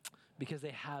 because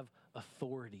they have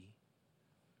authority.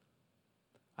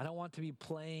 I don't want to be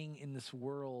playing in this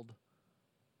world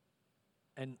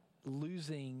and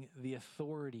losing the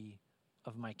authority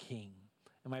of my King.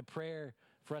 And my prayer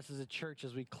for us as a church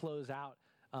as we close out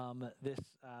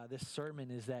this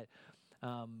sermon is that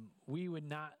we would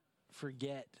not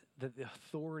forget the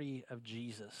authority of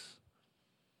Jesus.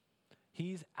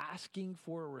 He's asking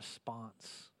for a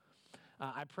response.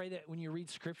 I pray that when you read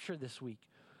Scripture this week,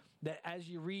 that as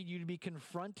you read, you'd be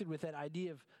confronted with that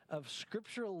idea of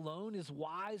Scripture alone is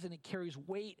wise and it carries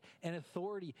weight and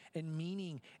authority and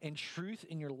meaning and truth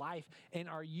in your life. And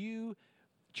are you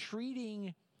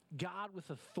treating God with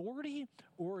authority,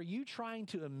 or are you trying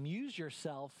to amuse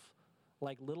yourself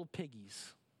like little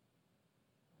piggies?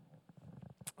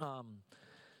 I'd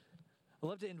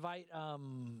love to invite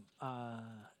a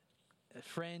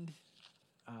friend,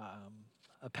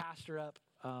 a pastor up.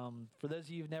 For those of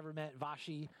you who've never met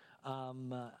Vashi,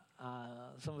 some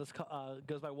of us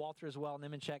goes by Walter as well,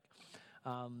 Nemenchek.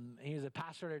 He was a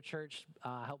pastor at our church,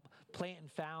 helped plant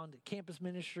and found campus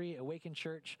ministry,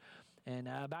 AwakenChurch. And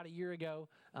about a year ago,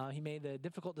 he made the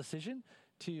difficult decision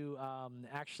to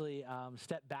actually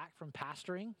step back from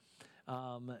pastoring.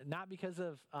 Not because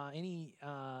of any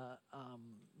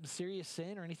serious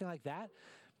sin or anything like that,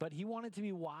 but he wanted to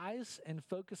be wise and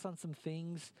focus on some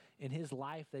things in his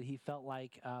life that he felt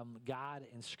like God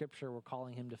and Scripture were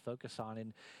calling him to focus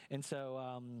on. And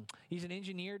so he's an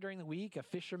engineer during the week, a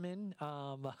fisherman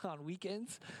on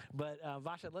weekends. But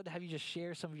Vash, I'd love to have you just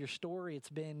share some of your story. It's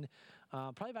been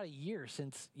probably about a year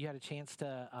since you had a chance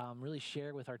to really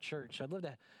share with our church. I'd love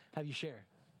to have you share.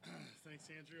 Thanks,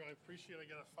 Andrew. I appreciate I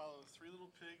got to follow three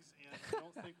little pigs, and I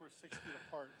don't think we're 6 feet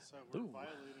apart, so we're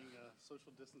violating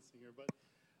social distancing here. But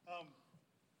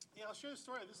I'll share the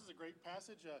story. This is a great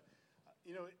passage.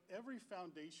 Every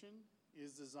foundation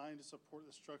is designed to support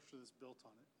the structure that's built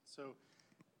on it. So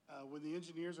when the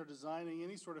engineers are designing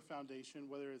any sort of foundation,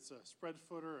 whether it's a spread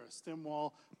footer, a stem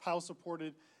wall, pile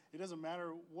supported, it doesn't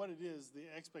matter what it is. The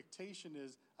expectation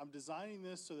is I'm designing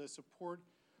this so that support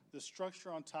the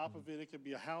structure on top of it. It could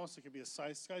be a house, it could be a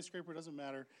skyscraper, it doesn't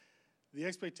matter. The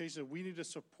expectation is we need to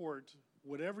support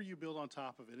whatever you build on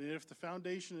top of it. And if the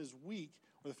foundation is weak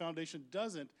or the foundation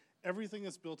doesn't, everything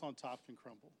that's built on top can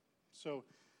crumble. So,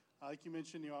 like you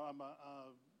mentioned, I'm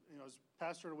I was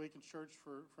pastor at AwakenChurch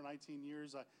for 19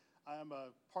 years. I am a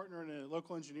partner in a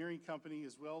local engineering company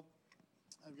as well.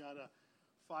 I've got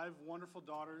 5 wonderful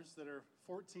daughters that are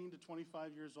 14 to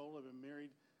 25 years old. I've been married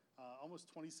almost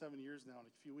 27 years now in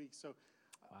a few weeks. So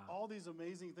all these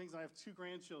amazing things. And I have 2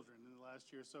 grandchildren in the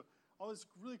last year. So all this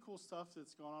really cool stuff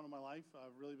that's gone on in my life.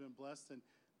 I've really been blessed. And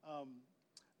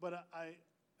but I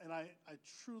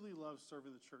truly love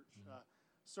serving the church.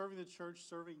 Serving the church,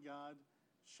 serving God,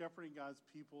 shepherding God's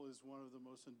people is one of the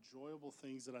most enjoyable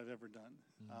things that I've ever done.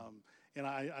 And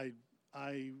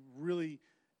I really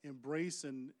embrace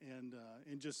and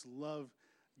just love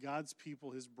God's people,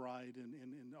 his bride,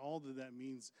 and all that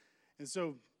means. And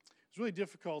so it's really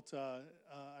difficult. I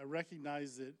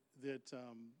recognize that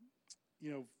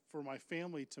for my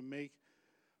family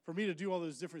for me to do all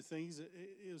those different things,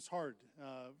 it was hard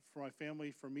for my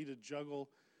family, for me to juggle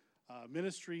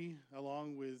ministry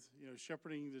along with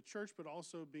shepherding the church, but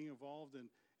also being involved and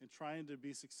trying to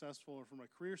be successful from a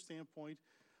career standpoint,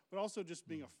 but also just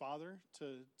being a father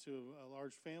to a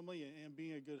large family and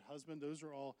being a good husband. Those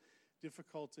are all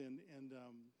difficult, and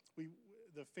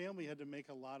the family had to make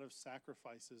a lot of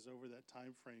sacrifices over that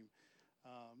time frame.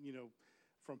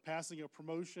 From passing up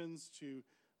promotions to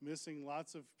missing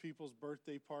lots of people's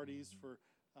birthday parties for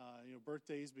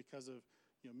birthdays because of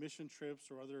mission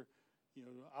trips or other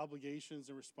obligations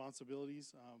and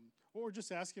responsibilities, or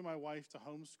just asking my wife to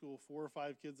homeschool 4 or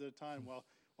 5 kids at a time while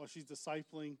she's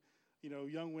discipling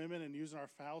young women and using our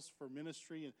house for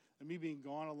ministry, and me being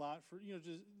gone a lot for just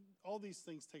all these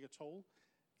things take a toll.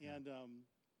 And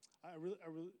I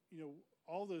really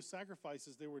all those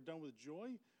sacrifices, they were done with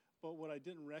joy, but what I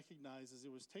didn't recognize is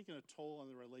it was taking a toll on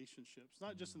the relationships,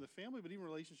 not just in the family, but even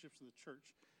relationships in the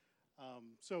church.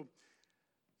 So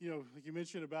like you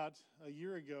mentioned, about a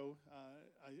year ago,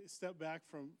 I stepped back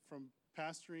from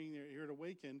pastoring here at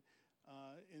Awaken,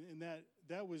 and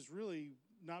that was really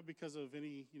not because of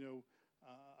any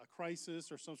a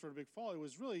crisis or some sort of big fall. It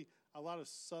was really a lot of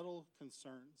subtle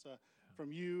concerns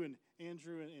from you and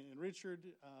Andrew and Richard.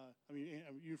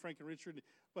 You, Frank, and Richard,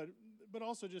 but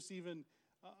also just even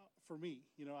for me.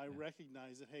 I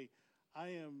recognize that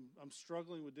I'm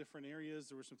struggling with different areas.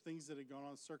 There were some things that had gone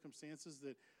on, circumstances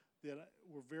that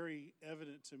were very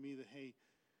evident to me that, hey,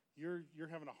 you're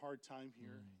having a hard time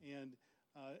here. And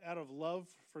out of love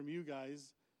from you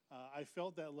guys, I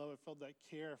felt that love, I felt that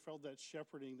care, I felt that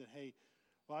shepherding that, hey,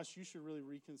 Vosh, you should really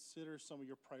reconsider some of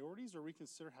your priorities or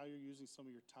reconsider how you're using some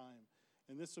of your time.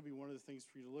 And this will be one of the things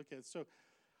for you to look at. So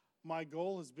my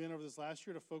goal has been over this last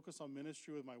year to focus on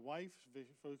ministry with my wife,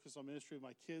 focus on ministry with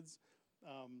my kids.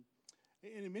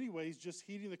 And in many ways, just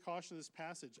heeding the caution of this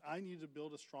passage, I needed to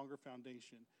build a stronger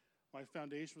foundation. My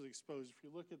foundation was exposed. If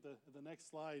you look at the next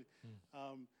slide,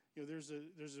 there's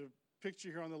a picture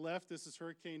here on the left. This is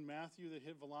Hurricane Matthew that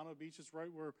hit Volano Beach. It's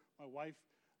right where my wife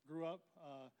grew up.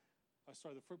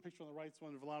 The picture on the right is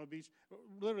one of Volano Beach.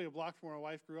 Literally a block from where my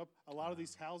wife grew up. A lot of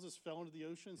these houses fell into the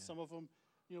ocean. Some of them,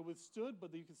 withstood,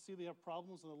 but you can see they have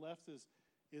problems. On the left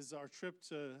is our trip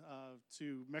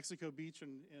to Mexico Beach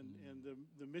and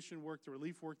the mission work, the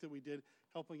relief work that we did,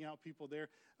 helping out people there.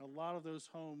 And a lot of those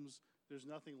homes, there's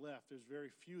nothing left. There's very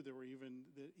few that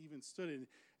even stood in.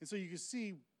 And so you can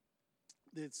see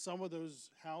that some of those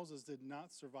houses did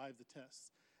not survive the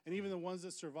tests. And even the ones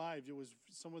that survived,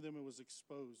 some of them it was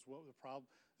exposed. What the problem?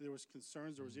 There was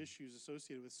concerns, there was issues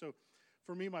associated with. So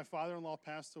for me, my father-in-law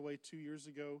passed away 2 years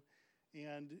ago,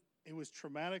 and it was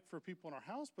traumatic for people in our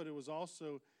house, but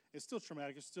it's still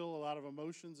traumatic. There's still a lot of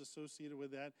emotions associated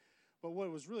with that. But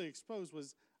what was really exposed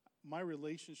was my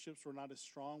relationships were not as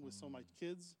strong with some of my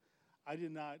kids. I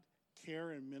did not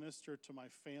care and minister to my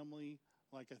family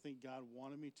like I think God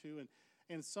wanted me to.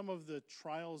 And some of the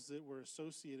trials that were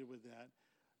associated with that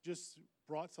just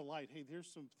brought to light, hey, there's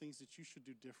some things that you should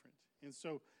do different. And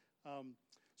so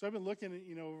I've been looking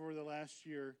at, over the last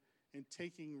year and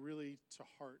taking really to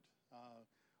heart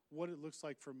what it looks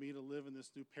like for me to live in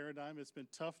this new paradigm. It's been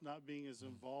tough not being as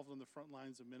involved on the front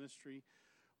lines of ministry,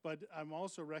 but I'm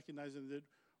also recognizing that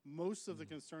most of the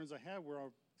concerns I had were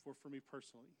for me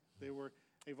personally. They were,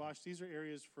 hey, Vosh, these are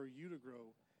areas for you to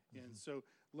grow. And so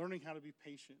learning how to be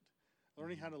patient,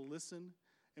 learning how to listen,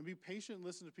 and be patient and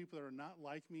listen to people that are not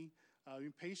like me,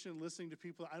 Being patient and listening to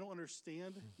people I don't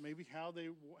understand, maybe how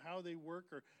they work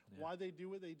or why they do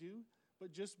what they do,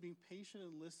 but just being patient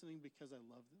and listening because I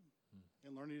love them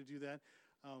and learning to do that.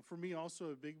 For me,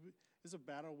 also is a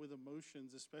battle with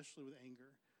emotions, especially with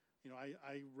anger.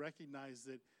 I recognize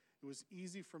that it was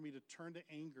easy for me to turn to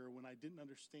anger when I didn't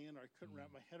understand or I couldn't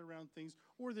wrap my head around things,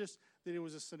 or that it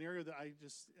was a scenario that I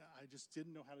just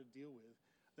didn't know how to deal with.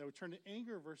 That I would turn to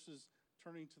anger versus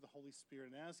turning to the Holy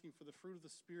Spirit and asking for the fruit of the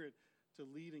Spirit to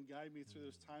lead and guide me through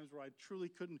those times where I truly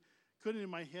couldn't in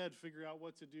my head figure out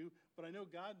what to do, but I know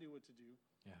God knew what to do.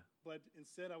 Yeah. But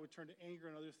instead I would turn to anger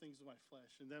and other things in my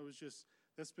flesh, and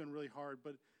that's been really hard.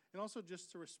 And also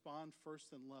just to respond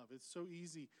first in love. It's so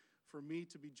easy for me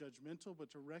to be judgmental,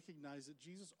 but to recognize that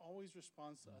Jesus always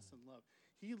responds to us in love.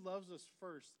 He loves us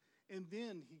first, and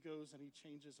then he goes and he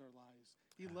changes our lives.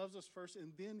 He loves us first,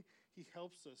 and then he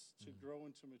helps us to grow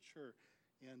and to mature.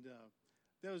 And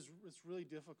it's really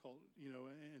difficult,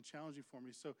 and challenging for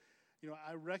me. So,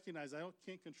 I recognize I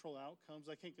can't control outcomes.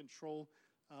 I can't control,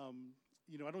 I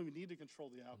don't even need to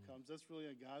control the outcomes. That's really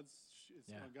on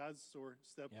God's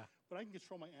step. Yeah. But I can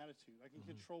control my attitude. I can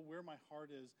control where my heart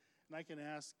is, and I can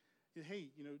ask, hey,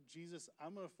 Jesus,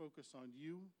 I'm going to focus on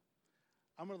you.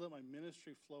 I'm going to let my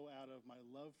ministry flow out of my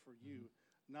love for you,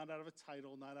 not out of a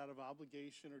title, not out of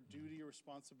obligation or duty or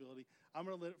responsibility. I'm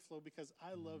going to let it flow because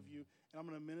I love you, and I'm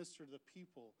going to minister to the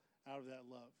people out of that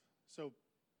love. So,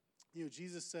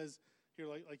 Jesus says here,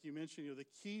 like you mentioned, the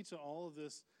key to all of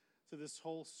this, to this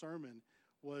whole sermon,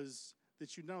 was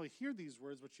that you not only hear these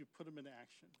words, but you put them into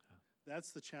action.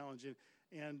 That's the challenge.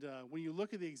 And when you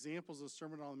look at the examples of the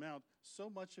Sermon on the Mount, so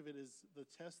much of it is the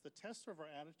tester of our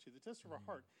attitude, the tester of our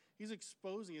heart. He's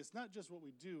exposing, it's not just what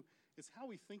we do, it's how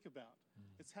we think about.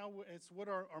 It's what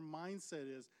our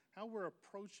mindset is, how we're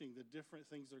approaching the different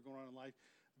things that are going on in life.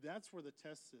 That's where the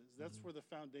test is. That's where the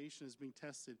foundation is being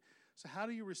tested. So how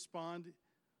do you respond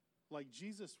like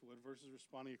Jesus would versus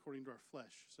responding according to our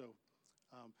flesh? So,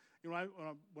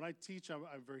 when I teach, I'm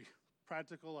very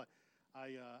practical. I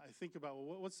think about,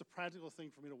 well, what's the practical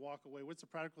thing for me to walk away? What's the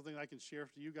practical thing I can share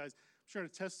to you guys? I'm sharing a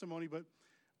testimony,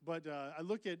 but I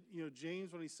look at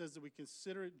James when he says that we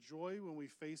consider it joy when we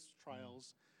face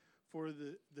trials, for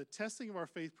the testing of our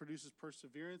faith produces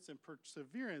perseverance, and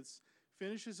perseverance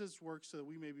finishes its work so that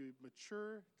we may be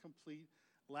mature, complete,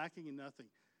 lacking in nothing.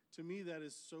 To me, that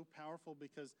is so powerful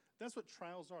because that's what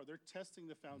trials are. They're testing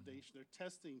the foundation. They're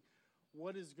testing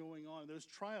what is going on. Those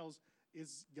trials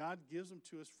God gives them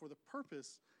to us for the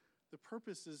purpose. The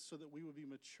purpose is so that we would be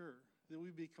mature, that we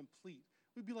would be complete.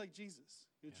 We'd be like Jesus.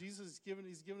 Jesus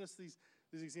he's given us these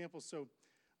examples. So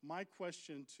my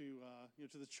question to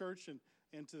the church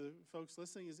and to the folks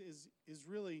listening is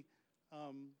really,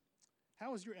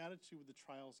 how is your attitude with the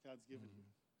trials God's given you?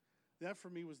 That for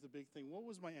me was the big thing. What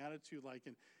was my attitude like?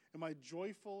 And am I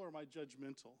joyful or am I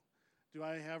judgmental? Do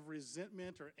I have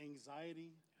resentment or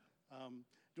anxiety?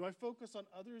 Do I focus on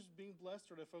others being blessed,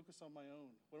 or do I focus on my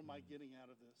own? What am I getting out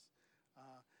of this?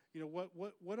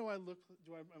 What do I look?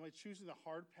 Am I choosing the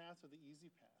hard path or the easy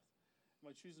path? Am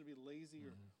I choosing to be lazy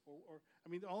or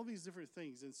all these different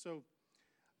things? And so,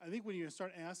 I think when you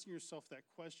start asking yourself that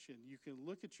question, you can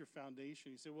look at your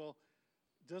foundation. You say, well,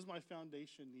 does my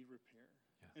foundation need repair?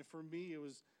 Yeah. And for me,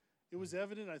 it was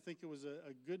evident. I think it was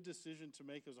a good decision to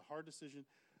make. It was a hard decision,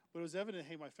 but it was evident.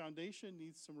 Hey, my foundation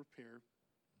needs some repair.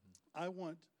 I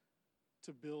want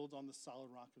to build on the solid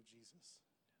rock of Jesus.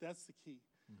 That's the key.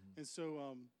 And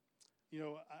so,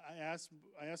 I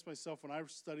asked myself when I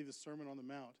study the Sermon on the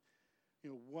Mount,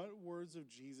 what words of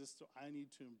Jesus do I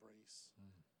need to embrace?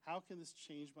 How can this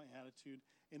change my attitude?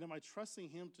 And am I trusting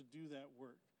him to do that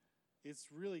work? It's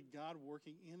really God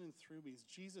working in and through me. It's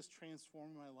Jesus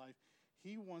transforming my life.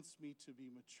 He wants me to be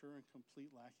mature and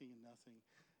complete, lacking in nothing.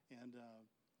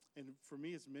 And for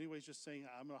me, it's in many ways just saying,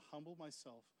 I'm going to humble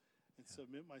myself and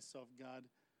submit myself, God,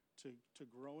 to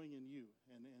growing in you.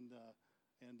 And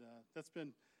that's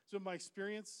been my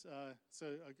experience. It's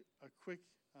a quick,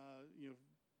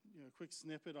 quick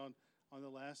snippet on the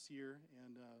last year.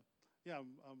 And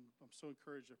I'm so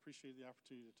encouraged. I appreciate the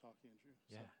opportunity to talk, Andrew.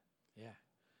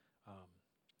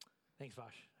 Thanks,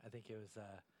 Vosh. I think it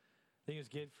was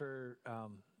good for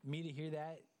me to hear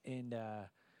that. And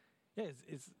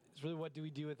it's really, what do we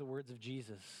do with the words of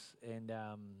Jesus? And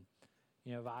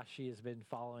Vashi has been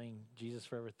following Jesus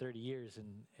for over 30 years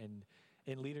and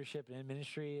in leadership and in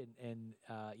ministry and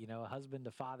a husband,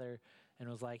 a father, and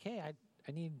was like, hey,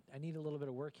 I need a little bit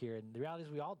of work here. And the reality is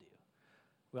we all do.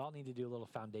 We all need to do a little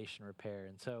foundation repair.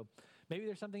 And so maybe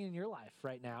there's something in your life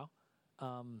right now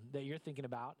that you're thinking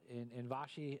about. And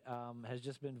Vashi has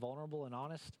just been vulnerable and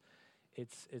honest.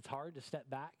 It's hard to step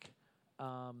back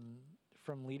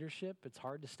from leadership. It's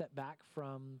hard to step back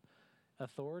from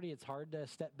authority. It's hard to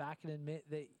step back and admit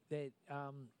that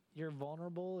you're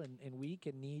vulnerable and weak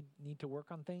and need to work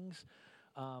on things.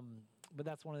 But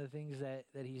that's one of the things that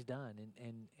he's done.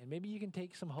 And maybe you can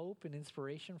take some hope and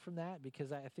inspiration from that,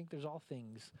 because I think there's all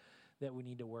things that we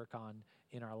need to work on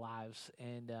in our lives.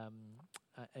 And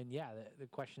yeah, the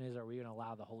question is, are we going to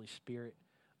allow the Holy Spirit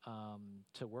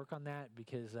to work on that?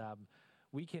 Because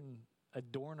we can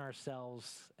adorn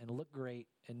ourselves and look great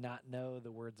and not know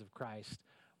the words of Christ,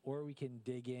 or we can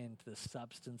dig into the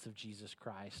substance of Jesus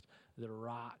Christ, the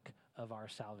rock of our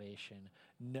salvation,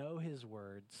 know his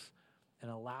words, and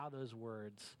allow those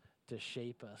words to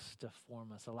shape us, to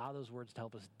form us, allow those words to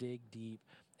help us dig deep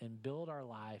and build our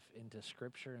life into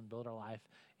Scripture and build our life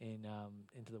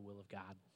into the will of God.